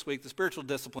practice for this week, the spiritual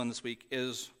discipline this week,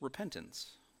 is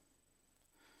repentance.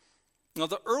 Now,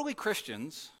 the early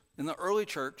Christians in the early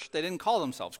church, they didn't call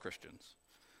themselves Christians.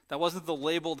 That wasn't the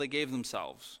label they gave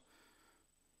themselves.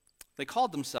 They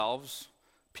called themselves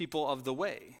people of the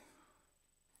way,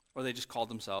 or they just called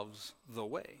themselves the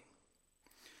way.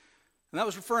 And that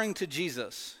was referring to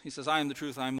Jesus. He says, I am the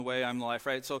truth, I am the way, I am the life,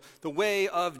 right? So the way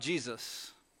of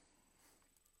Jesus.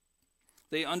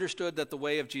 They understood that the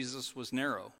way of Jesus was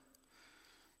narrow.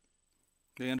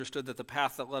 They understood that the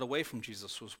path that led away from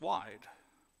Jesus was wide.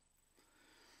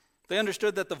 They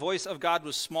understood that the voice of God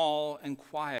was small and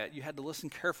quiet. You had to listen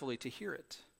carefully to hear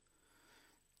it.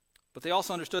 But they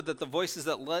also understood that the voices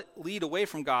that lead away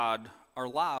from God are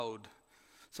loud,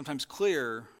 sometimes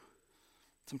clear,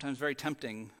 sometimes very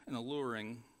tempting and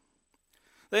alluring.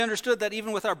 They understood that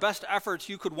even with our best efforts,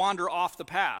 you could wander off the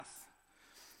path.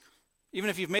 Even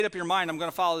if you've made up your mind, I'm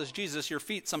going to follow this Jesus, your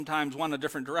feet sometimes want a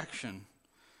different direction.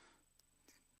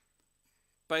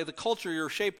 By the culture you're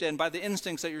shaped in, by the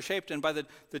instincts that you're shaped in, by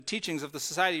the teachings of the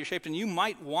society you're shaped in, you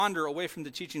might wander away from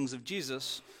the teachings of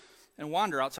Jesus and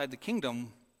wander outside the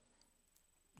kingdom,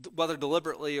 whether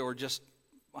deliberately or just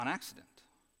on accident.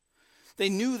 They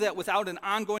knew that without an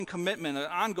ongoing commitment, an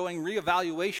ongoing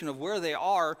reevaluation of where they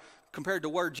are compared to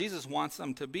where Jesus wants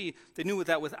them to be, they knew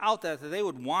that without that they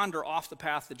would wander off the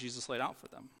path that Jesus laid out for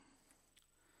them.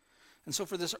 And so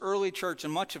for this early church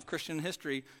and much of Christian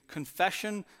history,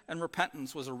 confession and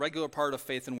repentance was a regular part of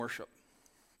faith and worship.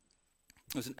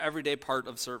 It was an everyday part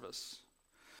of service,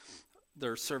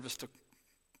 their service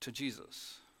to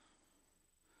Jesus.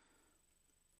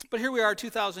 But here we are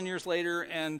 2,000 years later,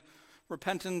 and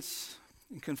repentance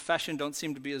and confession don't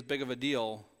seem to be as big of a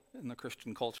deal in the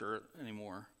Christian culture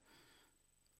anymore.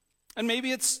 And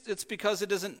maybe it's because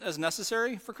it isn't as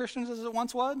necessary for Christians as it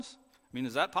once was. I mean,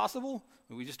 is that possible?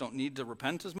 We just don't need to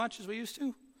repent as much as we used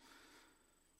to?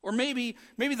 Or maybe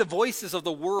the voices of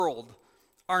the world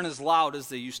aren't as loud as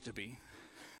they used to be.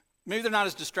 Maybe they're not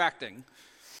as distracting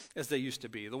as they used to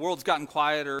be. The world's gotten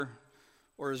quieter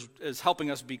or is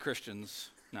helping us be Christians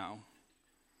now.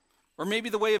 Or maybe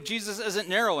the way of Jesus isn't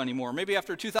narrow anymore. Maybe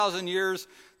after 2,000 years,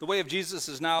 the way of Jesus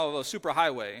is now a super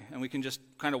highway, and we can just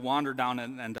kind of wander down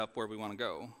and end up where we want to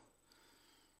go.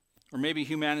 Or maybe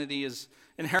humanity is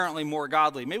inherently more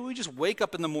godly. Maybe we just wake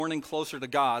up in the morning closer to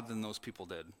God than those people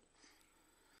did.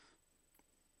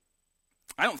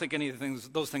 I don't think any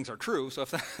of those things are true, so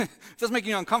if that doesn't make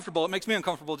you uncomfortable, it makes me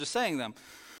uncomfortable just saying them.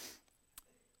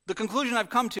 The conclusion I've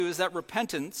come to is that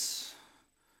repentance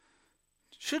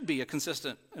should be a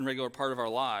consistent and regular part of our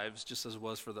lives, just as it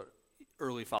was for the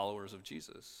early followers of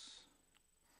Jesus.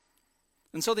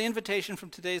 And so the invitation from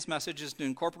today's message is to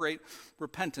incorporate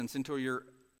repentance into your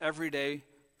everyday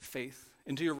faith,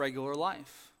 into your regular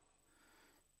life.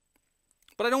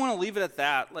 But I don't want to leave it at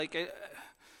that. I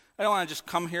don't want to just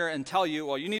come here and tell you,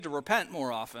 well, you need to repent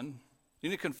more often.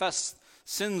 You need to confess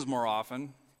sins more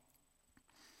often.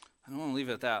 I don't want to leave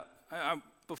it at that.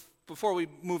 Before we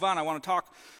move on, I want to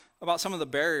talk about some of the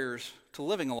barriers to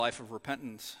living a life of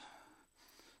repentance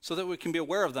so that we can be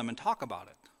aware of them and talk about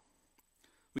it.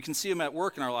 We can see them at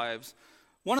work in our lives.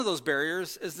 One of those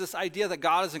barriers is this idea that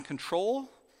God is in control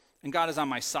and God is on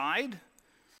my side,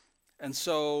 and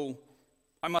so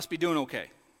I must be doing okay,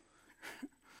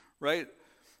 right?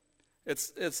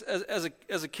 It's as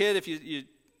a kid, if you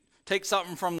take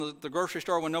something from the grocery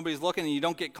store when nobody's looking and you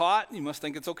don't get caught, you must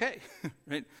think it's okay,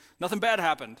 right? Nothing bad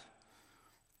happened.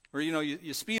 Or,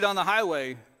 you speed on the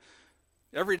highway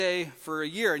every day for a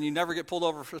year and you never get pulled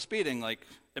over for speeding.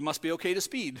 It must be okay to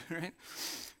speed, right?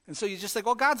 And so you just think,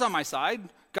 well, God's on my side.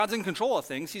 God's in control of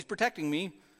things. He's protecting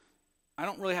me. I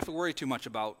don't really have to worry too much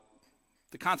about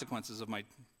the consequences of my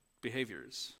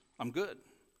behaviors. I'm good.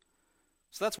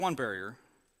 So that's one barrier.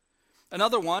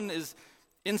 Another one is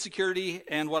insecurity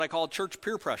and what I call church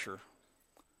peer pressure.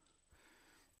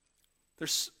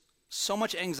 There's so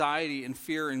much anxiety and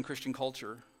fear in Christian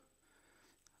culture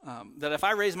that if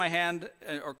I raise my hand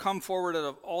or come forward at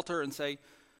an altar and say, you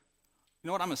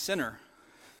know what, I'm a sinner,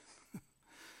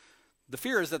 the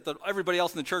fear is that everybody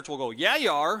else in the church will go, yeah, you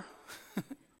are.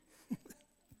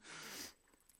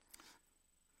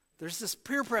 There's this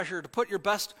peer pressure to put your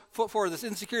best foot forward, this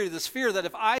insecurity, this fear that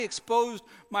if I exposed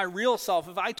my real self,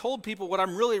 if I told people what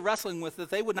I'm really wrestling with,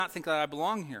 that they would not think that I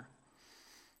belong here.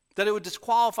 That it would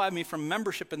disqualify me from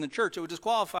membership in the church. It would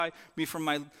disqualify me from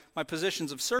my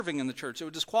positions of serving in the church. It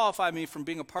would disqualify me from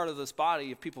being a part of this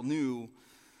body if people knew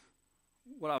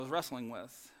what I was wrestling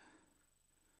with.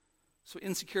 So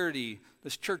insecurity,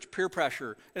 this church peer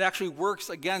pressure, it actually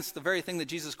works against the very thing that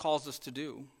Jesus calls us to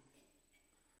do.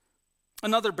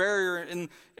 Another barrier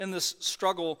in this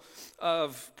struggle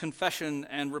of confession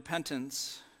and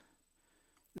repentance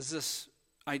is this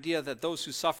idea that those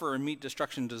who suffer and meet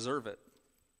destruction deserve it.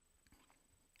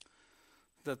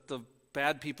 That the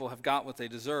bad people have got what they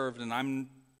deserved and I'm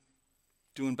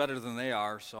doing better than they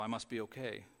are, so I must be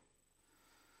okay.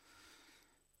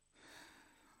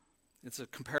 It's a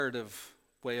comparative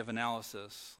way of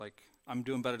analysis, like I'm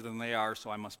doing better than they are, so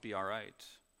I must be all right.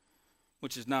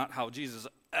 Which is not how Jesus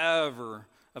ever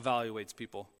evaluates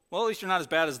people. Well, at least you're not as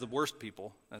bad as the worst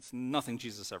people. That's nothing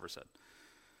Jesus ever said.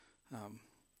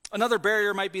 Another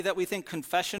barrier might be that we think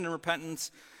confession and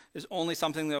repentance is only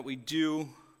something that we do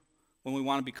when we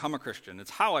want to become a Christian.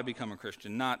 It's how I become a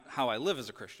Christian, not how I live as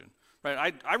a Christian.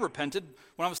 Right? I repented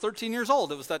when I was 13 years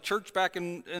old. It was that church back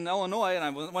in Illinois, and I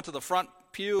went to the front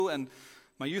pew, and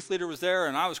my youth leader was there,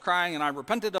 and I was crying, and I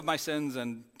repented of my sins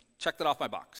and checked it off my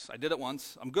box. I did it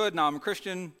once. I'm good. Now I'm a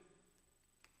Christian.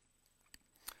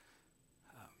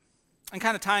 And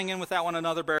kind of tying in with that one,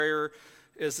 another barrier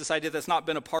is this idea that's not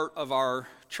been a part of our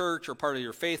church or part of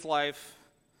your faith life.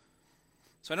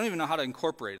 So I don't even know how to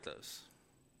incorporate this.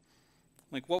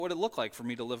 Like, what would it look like for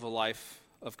me to live a life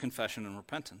of confession and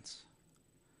repentance?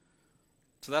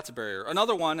 So that's a barrier.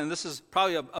 Another one, and this is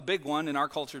probably a big one in our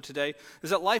culture today,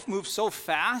 is that life moves so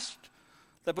fast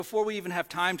that before we even have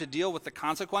time to deal with the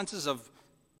consequences of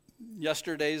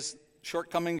yesterday's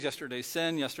shortcomings, yesterday's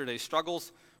sin, yesterday's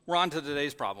struggles, we're on to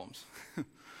today's problems.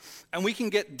 And we can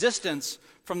get distance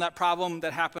from that problem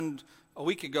that happened a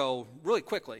week ago really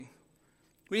quickly.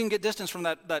 We can get distance from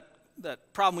that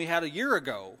problem we had a year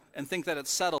ago and think that it's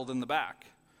settled in the back.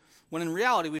 When in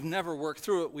reality, we've never worked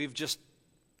through it. We've just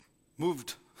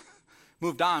moved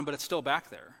on, but it's still back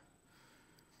there.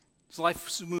 So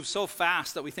life moves so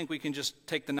fast that we think we can just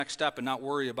take the next step and not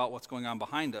worry about what's going on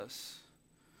behind us.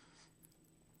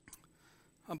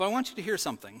 But I want you to hear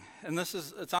something, and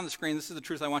it's on the screen. This is the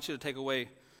truth I want you to take away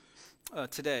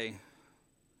today.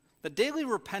 That daily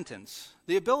repentance,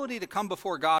 the ability to come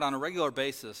before God on a regular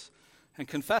basis and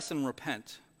confess and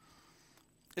repent,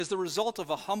 is the result of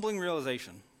a humbling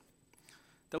realization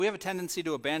that we have a tendency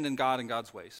to abandon God and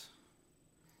God's ways.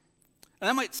 And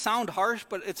that might sound harsh,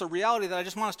 but it's a reality that I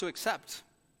just want us to accept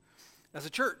as a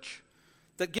church.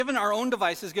 That given our own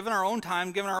devices, given our own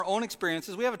time, given our own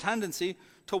experiences, we have a tendency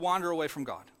to wander away from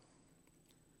God.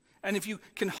 And if you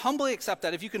can humbly accept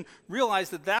that, if you can realize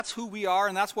that that's who we are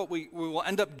and that's what we will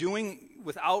end up doing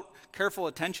without careful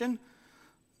attention,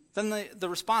 then the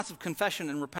response of confession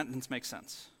and repentance makes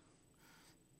sense.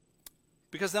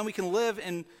 Because then we can live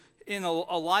in a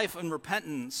life in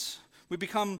repentance. We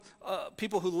become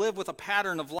people who live with a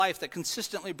pattern of life that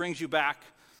consistently brings you back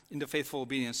into faithful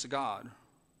obedience to God.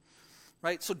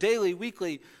 Right? So daily,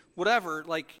 weekly, whatever,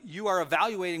 like you are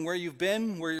evaluating where you've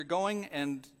been, where you're going,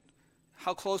 and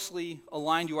how closely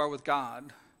aligned you are with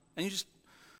God. And you just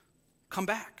come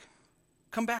back.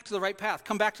 Come back to the right path.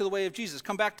 Come back to the way of Jesus.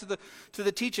 Come back to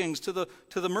the teachings, to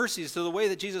the mercies, to the way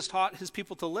that Jesus taught his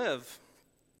people to live.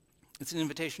 It's an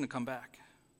invitation to come back.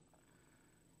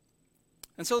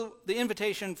 And so the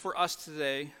invitation for us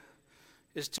today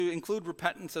is to include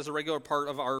repentance as a regular part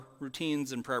of our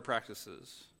routines and prayer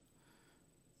practices.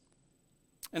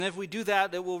 And if we do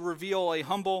that, it will reveal a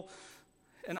humble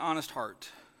and honest heart.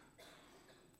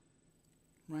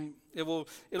 Right? It'll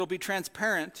be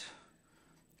transparent.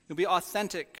 You'll be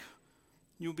authentic.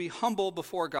 You'll be humble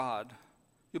before God.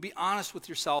 You'll be honest with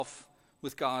yourself,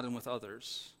 with God, and with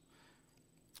others.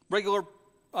 Regular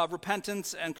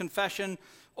repentance and confession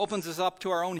opens us up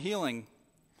to our own healing.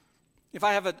 If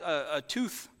I have a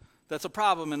tooth that's a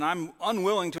problem and I'm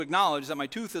unwilling to acknowledge that my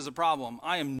tooth is a problem,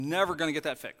 I am never going to get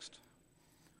that fixed.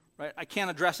 Right? I can't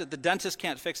address it. The dentist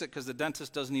can't fix it because the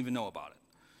dentist doesn't even know about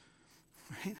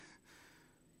it. Right?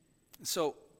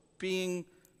 So being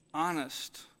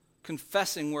honest,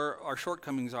 confessing where our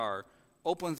shortcomings are,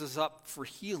 opens us up for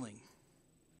healing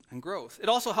and growth. It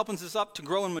also opens us up to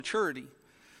grow in maturity,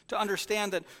 to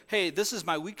understand that, hey, this is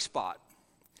my weak spot.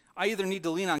 I either need to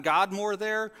lean on God more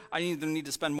there, I either need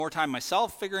to spend more time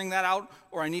myself figuring that out,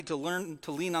 or I need to learn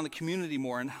to lean on the community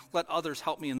more and let others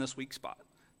help me in this weak spot.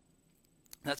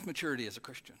 That's maturity as a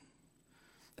Christian.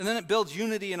 And then it builds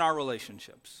unity in our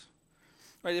relationships.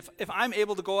 Right? If I'm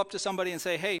able to go up to somebody and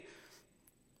say, hey,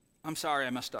 I'm sorry I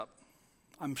messed up.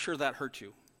 I'm sure that hurt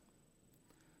you.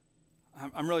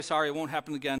 I'm really sorry, it won't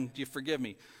happen again. Do you forgive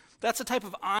me? That's a type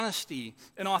of honesty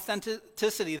and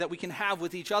authenticity that we can have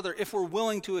with each other if we're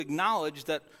willing to acknowledge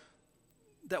that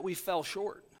we fell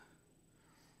short.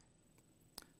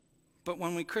 But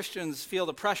when we Christians feel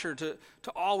the pressure to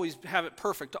always have it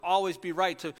perfect, to always be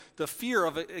right, to the fear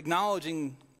of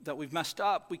acknowledging that we've messed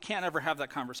up, we can't ever have that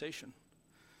conversation.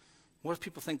 What if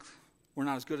people think we're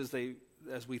not as good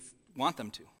as we want them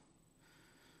to?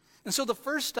 And so the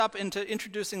first step into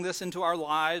introducing this into our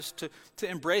lives, to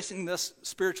embracing this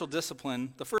spiritual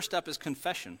discipline, the first step is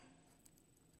confession.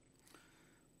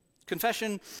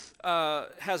 Confession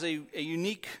has a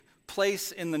unique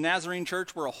place in the Nazarene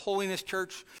church. We're a holiness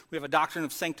church. We have a doctrine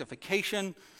of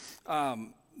sanctification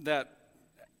that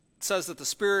says that the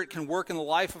Spirit can work in the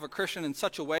life of a Christian in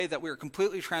such a way that we are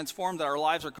completely transformed, that our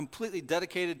lives are completely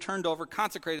dedicated, turned over,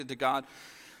 consecrated to God,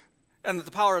 and that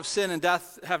the power of sin and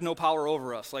death have no power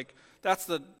over us. Like, that's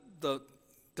the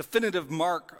definitive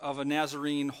mark of a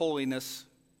Nazarene holiness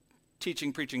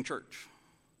teaching, preaching church,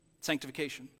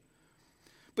 sanctification.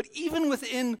 But even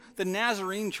within the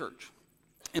Nazarene church,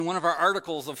 in one of our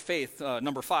articles of faith,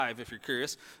 number 5, if you're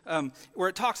curious, where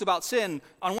it talks about sin,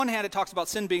 on one hand it talks about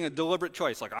sin being a deliberate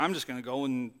choice, like I'm just going to go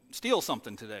and steal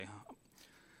something today.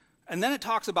 And then it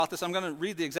talks about this, I'm going to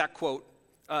read the exact quote.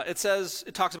 It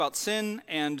talks about sin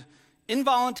and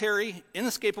involuntary,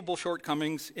 inescapable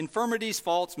shortcomings, infirmities,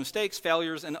 faults, mistakes,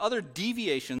 failures, and other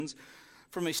deviations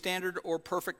from a standard or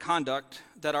perfect conduct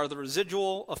that are the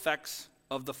residual effects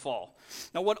of the fall.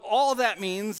 Now, what all that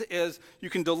means is you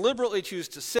can deliberately choose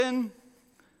to sin,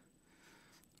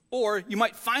 Or you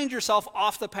might find yourself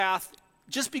off the path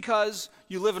just because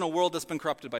you live in a world that's been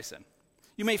corrupted by sin.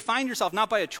 You may find yourself not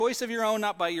by a choice of your own,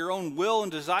 not by your own will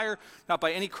and desire, not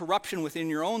by any corruption within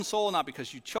your own soul, not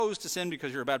because you chose to sin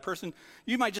because you're a bad person.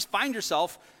 You might just find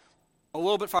yourself a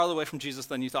little bit farther away from Jesus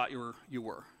than you thought you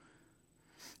were.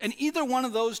 And either one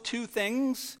of those two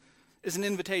things is an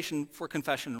invitation for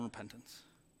confession and repentance.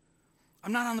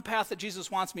 I'm not on the path that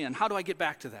Jesus wants me on. How do I get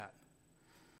back to that?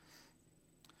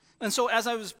 And so as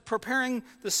I was preparing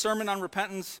this sermon on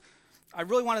repentance, I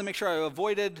really wanted to make sure I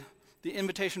avoided the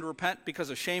invitation to repent because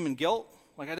of shame and guilt.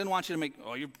 Like, I didn't want you to make,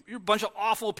 you're a bunch of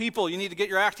awful people. You need to get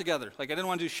your act together. Like, I didn't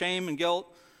want to do shame and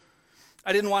guilt.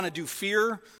 I didn't want to do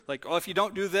fear. Like, if you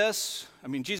don't do this,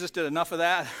 Jesus did enough of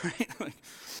that, right? Like,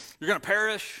 you're going to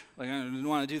perish. Like, I didn't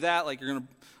want to do that. Like, you're going to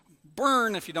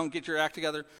burn if you don't get your act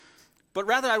together. But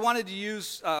rather, I wanted to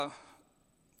use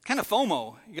kind of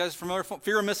FOMO. You guys familiar with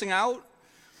fear of missing out?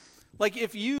 Like,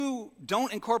 if you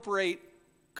don't incorporate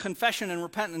confession and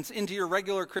repentance into your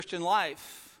regular Christian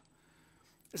life,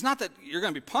 it's not that you're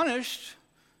going to be punished.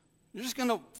 You're just going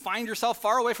to find yourself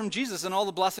far away from Jesus and all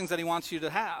the blessings that he wants you to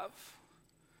have.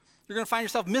 You're going to find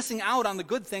yourself missing out on the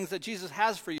good things that Jesus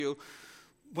has for you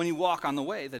when you walk on the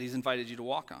way that he's invited you to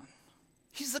walk on.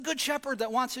 He's the good shepherd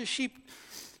that wants his sheep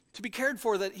to be cared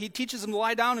for, that he teaches them to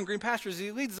lie down in green pastures.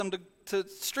 He leads them to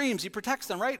streams. He protects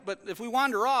them, right? But if we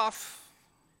wander off,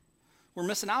 we're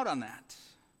missing out on that.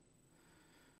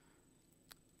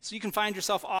 So you can find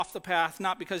yourself off the path,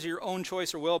 not because of your own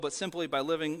choice or will, but simply by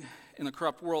living in a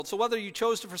corrupt world. So whether you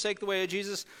chose to forsake the way of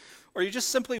Jesus, or you just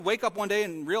simply wake up one day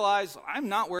and realize, I'm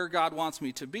not where God wants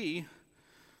me to be,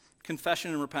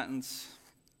 confession and repentance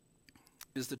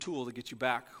is the tool to get you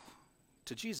back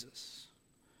to Jesus.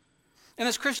 And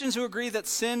as Christians who agree that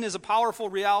sin is a powerful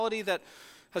reality that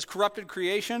has corrupted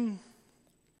creation,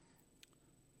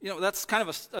 that's kind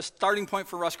of a starting point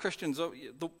for us Christians.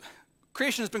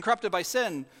 Creation has been corrupted by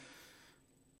sin.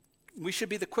 We should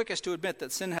be the quickest to admit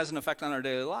that sin has an effect on our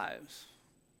daily lives.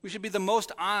 We should be the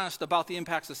most honest about the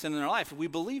impacts of sin in our life. If we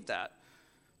believe that,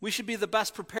 we should be the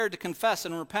best prepared to confess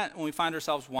and repent when we find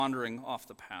ourselves wandering off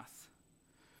the path.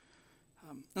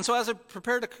 And so as I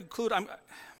prepare to conclude, I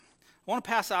want to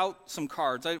pass out some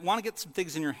cards. I want to get some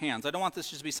things in your hands. I don't want this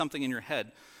just to be something in your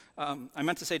head. I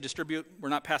meant to say distribute. We're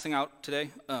not passing out today.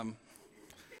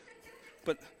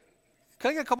 But could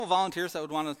I get a couple volunteers that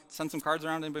would want to send some cards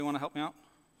around? Anybody want to help me out?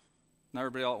 Not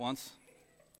everybody all at once.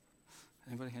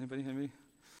 Anybody?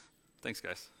 Thanks,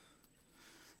 guys.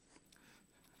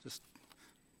 Just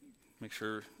make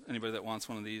sure anybody that wants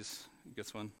one of these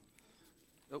gets one.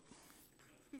 Oh.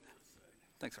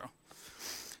 Thanks,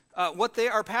 Earl. What they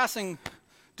are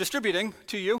distributing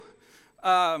to you,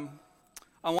 on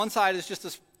one side is just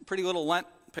this pretty little Lent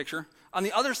picture. On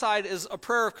the other side is a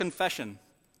prayer of confession.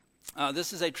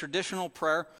 This is a traditional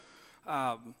prayer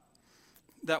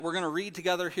that we're going to read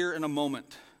together here in a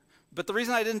moment. But the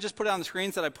reason I didn't just put it on the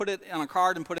screens, that I put it on a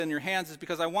card and put it in your hands, is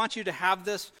because I want you to have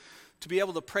this, to be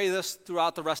able to pray this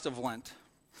throughout the rest of Lent.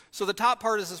 So the top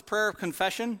part is this prayer of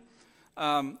confession,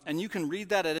 and you can read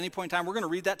that at any point in time. We're going to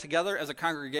read that together as a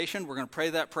congregation. We're going to pray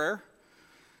that prayer.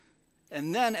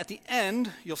 And then at the end,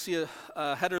 you'll see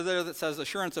a header there that says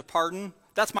assurance of pardon.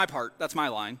 That's my part. That's my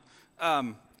line.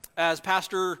 As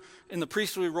pastor in the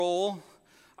priestly role,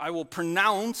 I will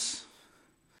pronounce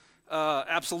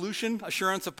absolution,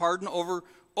 assurance of pardon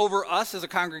over us as a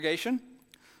congregation.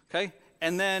 Okay?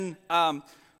 And then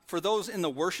for those in the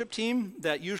worship team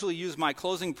that usually use my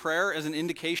closing prayer as an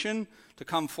indication to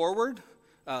come forward,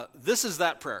 this is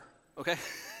that prayer. Okay?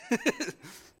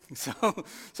 So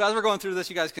as we're going through this,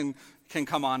 you guys can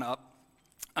come on up.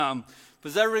 But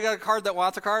has everybody got a card that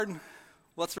wants a card?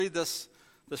 Let's read this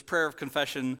prayer of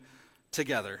confession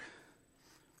together.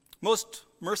 Most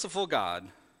merciful God.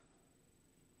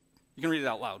 You can read it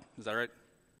out loud. Is that right?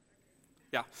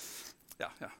 Yeah.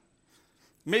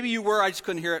 Maybe you were, I just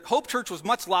couldn't hear it. Hope Church was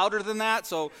much louder than that,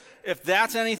 so if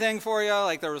that's anything for you,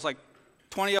 like there was like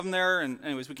 20 of them there, and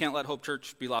anyways, we can't let Hope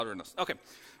Church be louder than us. Okay,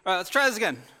 all right, let's try this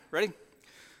again. Ready?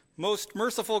 Most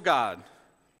merciful God,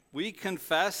 we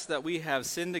confess that we have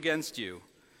sinned against you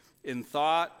in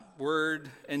thought, word,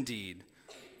 and deed,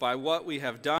 by what we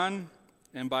have done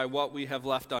and by what we have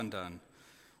left undone.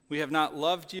 We have not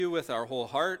loved you with our whole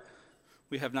heart.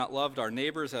 We have not loved our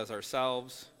neighbors as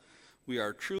ourselves. We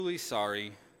are truly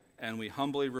sorry, and we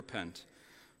humbly repent.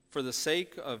 For the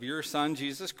sake of your Son,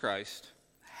 Jesus Christ,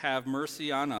 have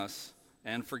mercy on us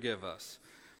and forgive us,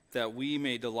 that we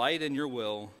may delight in your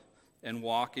will and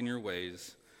walk in your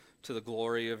ways, to the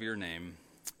glory of your name.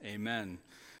 Amen.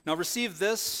 Now receive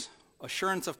this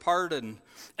assurance of pardon.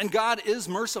 And God is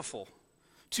merciful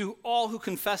to all who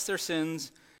confess their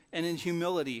sins and in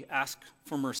humility ask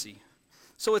for mercy.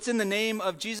 So it's in the name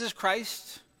of Jesus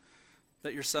Christ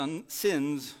that your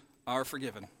sins are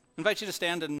forgiven. I invite you to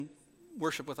stand and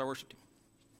worship with our worship team.